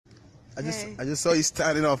I just saw you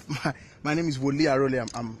standing up. My name is Woli Arole.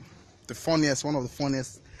 I'm the funniest, one of the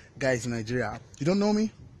funniest guys in Nigeria. You don't know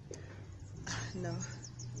me? No.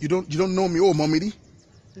 You don't know me? Oh, Momidi?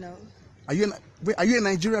 No. Are you a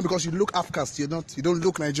Nigerian? Because you look Afghans. You don't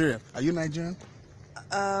look Nigerian. Are you Nigerian?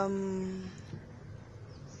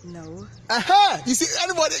 No. Aha! You see,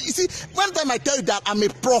 anybody? You see, one time I tell you that I'm a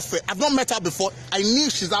prophet. I've not met her before. I knew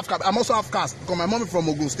she's Afghan. I'm also Afghan because my mom is from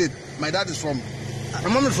Ogun State. My dad is from. My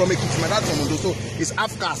mom is from Ekiti. My dad is from Ondo. So it's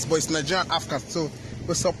Afghan, but it's Nigerian Afghan. So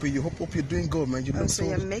what's up with you? Hope you're doing good, man. You look so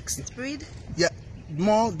you're mixed breed? Yeah,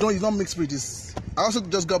 more. No, it's not mixed breed. I also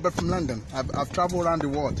just got back from London. I've traveled around the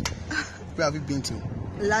world. Where have you been to?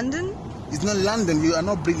 London? It's not London. You are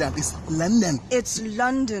not brilliant. It's London. It's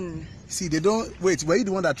London. See, they don't wait. Were you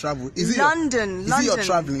the one that traveled? Is London? Is it your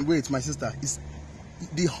traveling? Wait, my sister.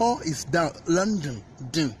 The hall is down. London.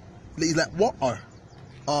 Din. It's like what are?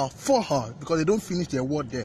 For her because they don't finish their word there.